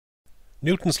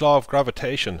Newton's law of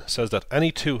gravitation says that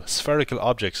any two spherical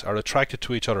objects are attracted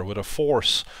to each other with a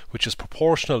force which is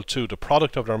proportional to the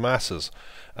product of their masses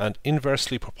and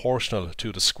inversely proportional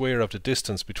to the square of the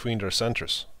distance between their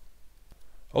centres.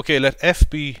 Okay, let F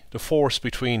be the force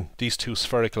between these two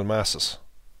spherical masses.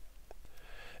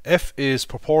 F is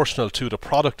proportional to the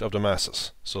product of the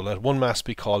masses, so let one mass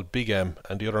be called big M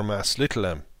and the other mass little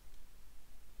m.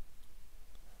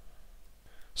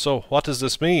 So what does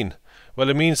this mean? Well,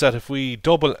 it means that if we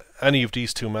double any of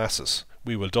these two masses,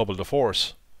 we will double the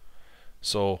force.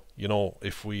 So,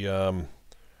 if we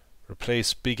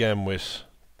replace big M with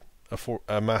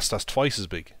a mass that's twice as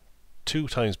big, 2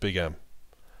 times big M,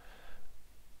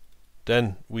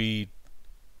 then we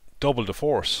double the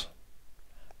force.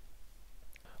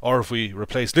 Or if we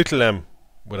replace little m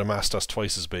with a mass that's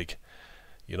twice as big,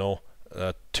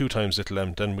 2 times little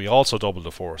m, then we also double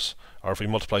the force. Or if we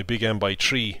multiply big M by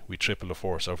 3, we triple the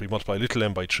force. Or if we multiply little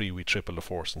m by 3, we triple the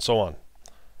force, and so on.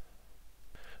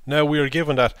 Now we are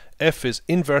given that F is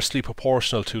inversely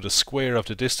proportional to the square of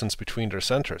the distance between their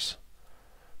centres.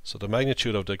 So the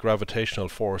magnitude of the gravitational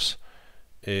force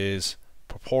is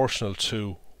proportional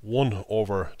to 1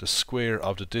 over the square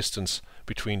of the distance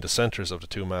between the centres of the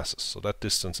two masses. So that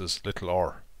distance is little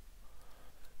r.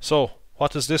 So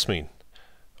what does this mean?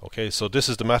 Okay, so this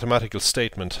is the mathematical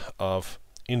statement of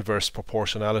inverse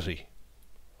proportionality.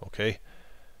 Okay,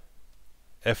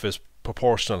 F is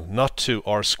proportional not to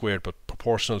r squared but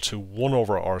proportional to 1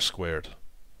 over r squared.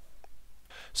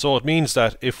 So it means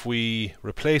that if we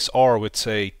replace r with,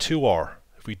 say, 2r,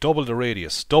 if we double the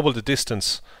radius, double the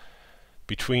distance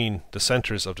between the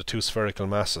centres of the two spherical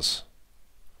masses,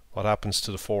 what happens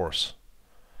to the force?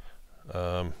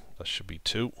 That should be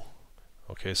 2.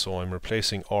 Okay, so I'm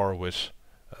replacing r with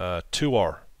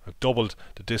 2r. I've doubled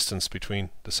the distance between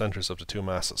the centres of the two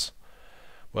masses.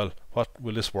 Well, what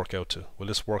will this work out to? Well,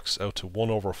 this works out to 1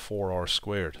 over 4r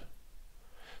squared.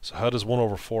 So how does 1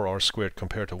 over 4r squared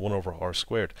compare to 1 over r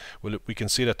squared? Well, we can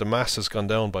see that the mass has gone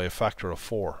down by a factor of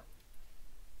 4.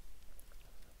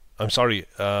 I'm sorry,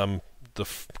 the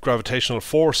gravitational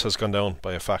force has gone down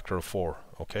by a factor of 4.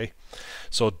 Okay,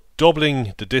 so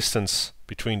doubling the distance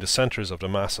between the centres of the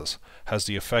masses has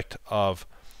the effect of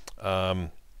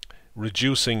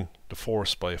reducing the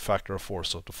force by a factor of 4.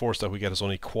 So the force that we get is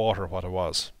only quarter what it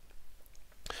was.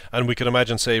 And we can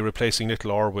imagine, say, replacing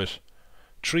little r with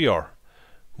 3r.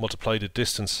 Multiply the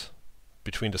distance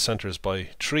between the centres by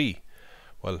 3.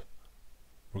 Well,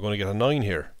 we're going to get a 9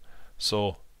 here.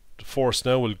 So the force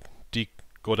now will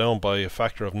go down by a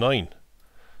factor of 9.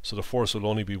 So the force will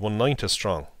only be 1/9 as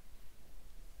strong.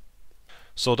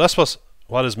 So that's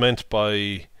what is meant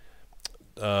by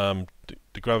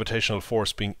the gravitational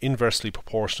force being inversely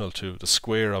proportional to the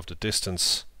square of the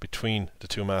distance between the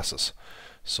two masses.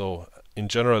 So in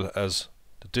general, as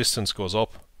the distance goes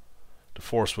up, the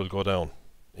force will go down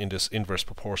in this inverse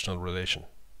proportional relation.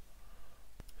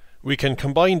 We can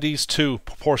combine these two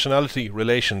proportionality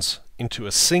relations into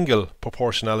a single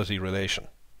proportionality relation.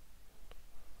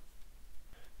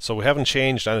 So we haven't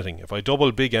changed anything. If I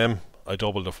double big M, I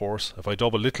double the force. If I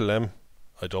double little m,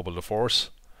 I double the force.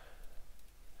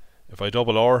 If I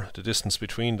double r, the distance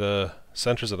between the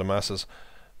centres of the masses,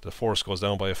 the force goes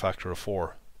down by a factor of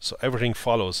 4. So everything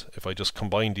follows if I just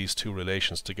combine these two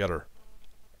relations together.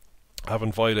 I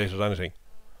haven't violated anything.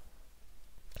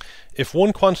 If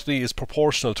one quantity is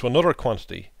proportional to another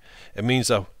quantity, it means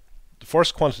that the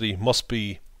first quantity must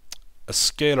be a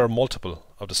scalar multiple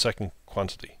of the second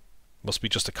quantity. It must be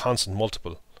just a constant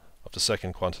multiple of the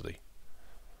second quantity.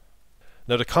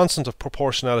 Now the constant of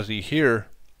proportionality here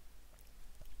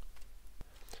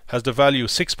has the value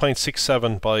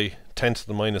 6.67 by 10 to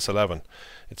the minus 11.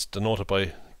 It's denoted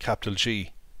by capital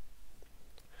G.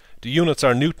 The units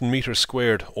are Newton meter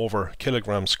squared over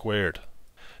kilogram squared.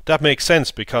 That makes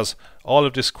sense because all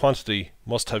of this quantity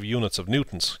must have units of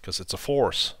newtons because it's a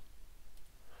force.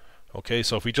 Okay,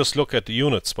 so if we just look at the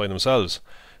units by themselves,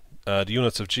 the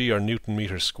units of G are Newton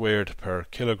meter squared per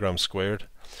kilogram squared.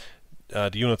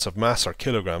 The units of mass are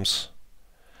kilograms,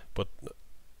 but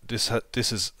this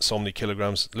is so many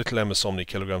kilograms, little m is so many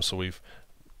kilograms, so we've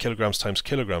kilograms times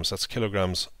kilograms, that's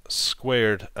kilograms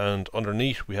squared, and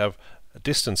underneath we have a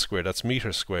distance squared, that's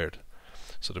meters squared.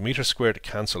 So the meter squared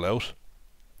cancel out.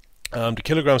 The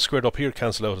kilograms squared up here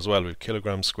cancel out as well. We have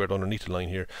kilograms squared underneath the line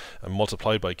here and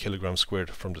multiplied by kilograms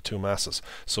squared from the two masses.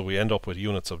 So we end up with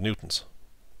units of newtons.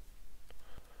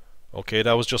 Okay,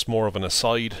 that was just more of an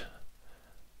aside.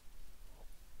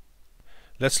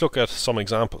 Let's look at some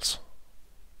examples.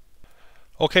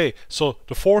 Okay, so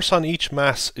the force on each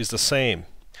mass is the same.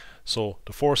 So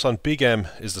the force on big M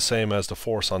is the same as the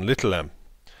force on little m.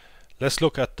 Let's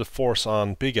look at the force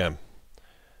on big M.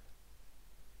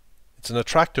 it's an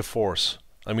attractive force.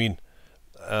 I mean,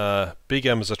 big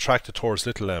M is attracted towards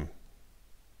little m.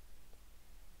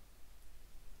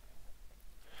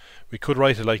 We could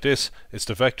write it like this. It's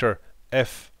the vector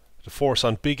F, the force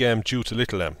on big M due to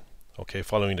little m. Okay,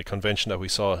 following the convention that we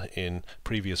saw in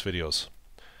previous videos.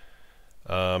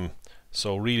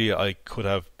 So really I could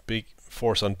have big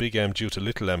force on big M due to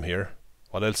little m here.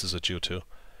 What else is it due to?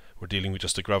 We're dealing with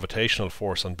just the gravitational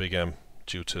force on big M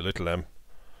due to little m.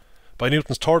 By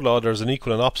Newton's third law, there's an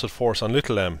equal and opposite force on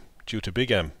little m due to big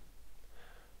M.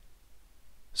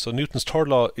 So Newton's third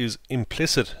law is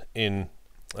implicit in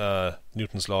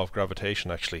Newton's law of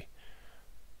gravitation, actually.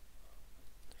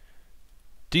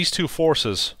 These two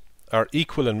forces are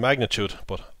equal in magnitude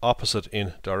but opposite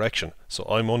in direction. So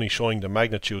I'm only showing the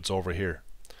magnitudes over here.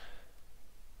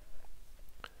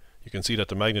 You can see that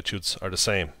the magnitudes are the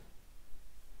same.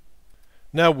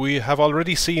 Now we have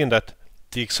already seen that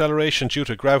the acceleration due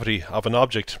to gravity of an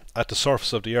object at the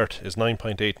surface of the Earth is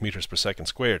 9.8 meters per second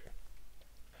squared.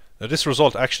 Now this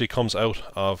result actually comes out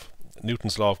of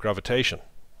Newton's law of gravitation.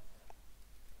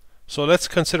 So let's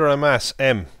consider a mass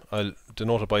m, I'll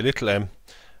denote it by little m,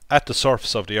 at the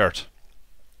surface of the Earth.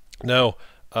 Now,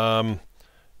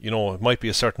 it might be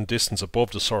a certain distance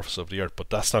above the surface of the Earth, but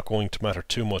that's not going to matter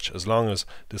too much as long as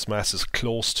this mass is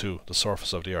close to the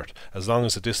surface of the Earth. As long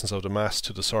as the distance of the mass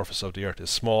to the surface of the Earth is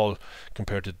small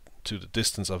compared to the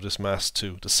distance of this mass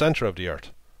to the center of the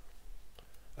Earth.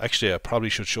 Actually, I probably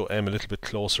should show m a little bit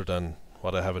closer than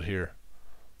what I have it here.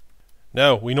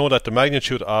 Now, we know that the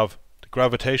magnitude of the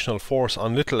gravitational force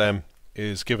on little m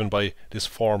is given by this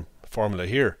formula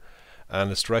here,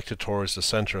 and it's directed towards the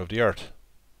center of the Earth.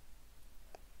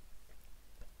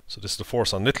 So this is the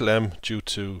force on little m due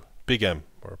to big M,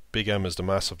 or big M is the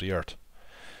mass of the Earth.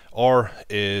 R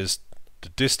is the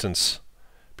distance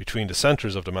between the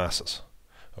centers of the masses.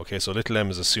 Okay, so little m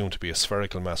is assumed to be a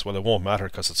spherical mass. Well, it won't matter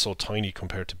because it's so tiny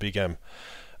compared to big M.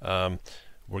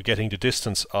 We're getting the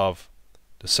distance of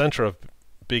the center of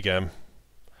big M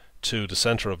to the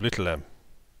center of little m.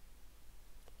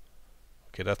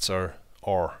 Okay, that's our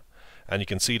R. And you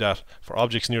can see that for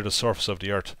objects near the surface of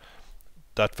the Earth,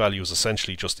 that value is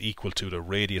essentially just equal to the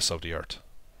radius of the Earth.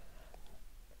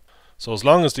 So as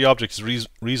long as the object is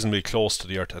reasonably close to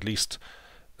the Earth, at least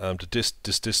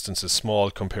this distance is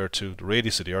small compared to the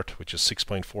radius of the Earth, which is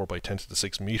 6.4 by 10 to the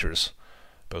 6 meters,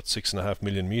 about 6.5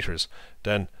 million meters,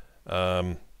 then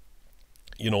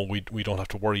we don't have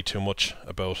to worry too much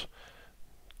about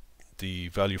the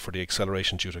value for the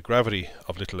acceleration due to gravity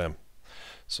of little m.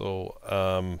 So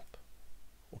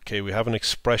okay, we have an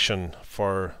expression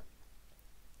for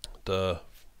the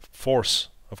force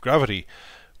of gravity.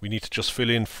 We need to just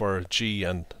fill in for g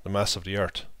and the mass of the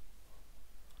Earth.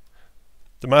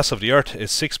 The mass of the Earth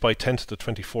is 6 by 10 to the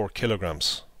 24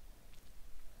 kilograms.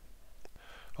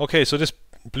 Okay, so this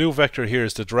blue vector here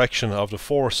is the direction of the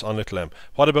force on little m.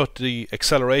 What about the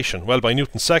acceleration? Well, by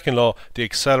Newton's second law, the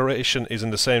acceleration is in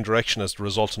the same direction as the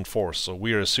resultant force. So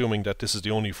we are assuming that this is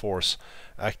the only force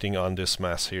acting on this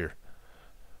mass here.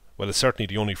 Well, it's certainly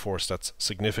the only force that's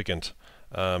significant.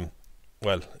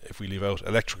 Well, if we leave out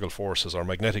electrical forces or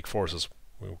magnetic forces,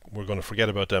 we're going to forget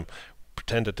about them.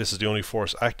 Pretend that this is the only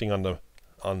force acting on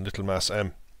little mass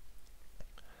m.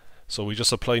 So we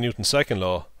just apply Newton's second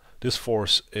law. This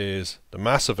force is the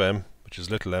mass of m, which is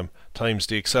little m, times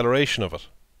the acceleration of it.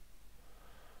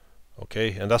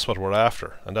 Okay, and that's what we're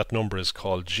after, and that number is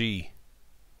called g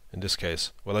in this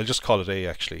case. Well, I'll just call it a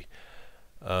actually.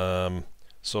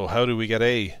 So how do we get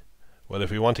a? Well,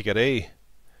 if we want to get a,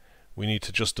 we need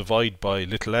to just divide by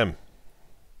little m.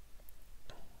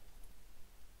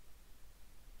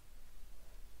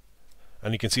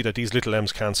 And you can see that these little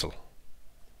m's cancel.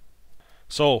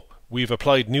 So we've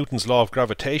applied Newton's law of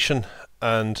gravitation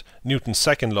and Newton's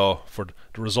second law for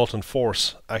the resultant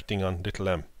force acting on little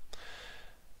m.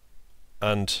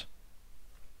 And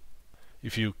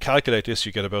if you calculate this,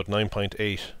 you get about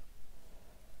 9.8.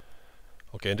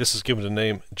 Okay, and this is given the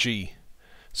name g.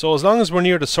 So as long as we're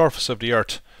near the surface of the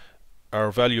Earth,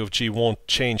 our value of g won't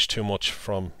change too much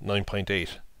from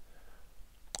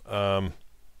 9.8.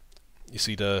 You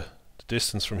see the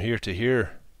distance from here to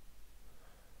here,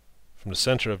 from the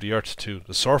center of the Earth to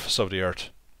the surface of the Earth,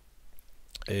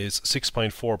 is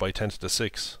 6.4 by 10 to the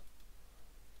 6.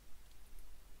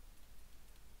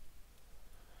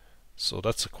 So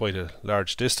that's quite a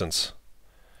large distance.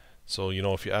 So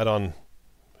if you add on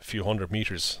a few hundred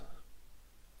meters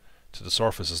to the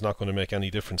surface, it's not going to make any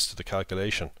difference to the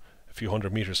calculation. A few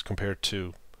hundred meters compared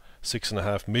to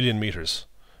 6.5 million meters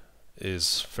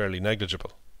is fairly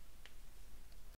negligible.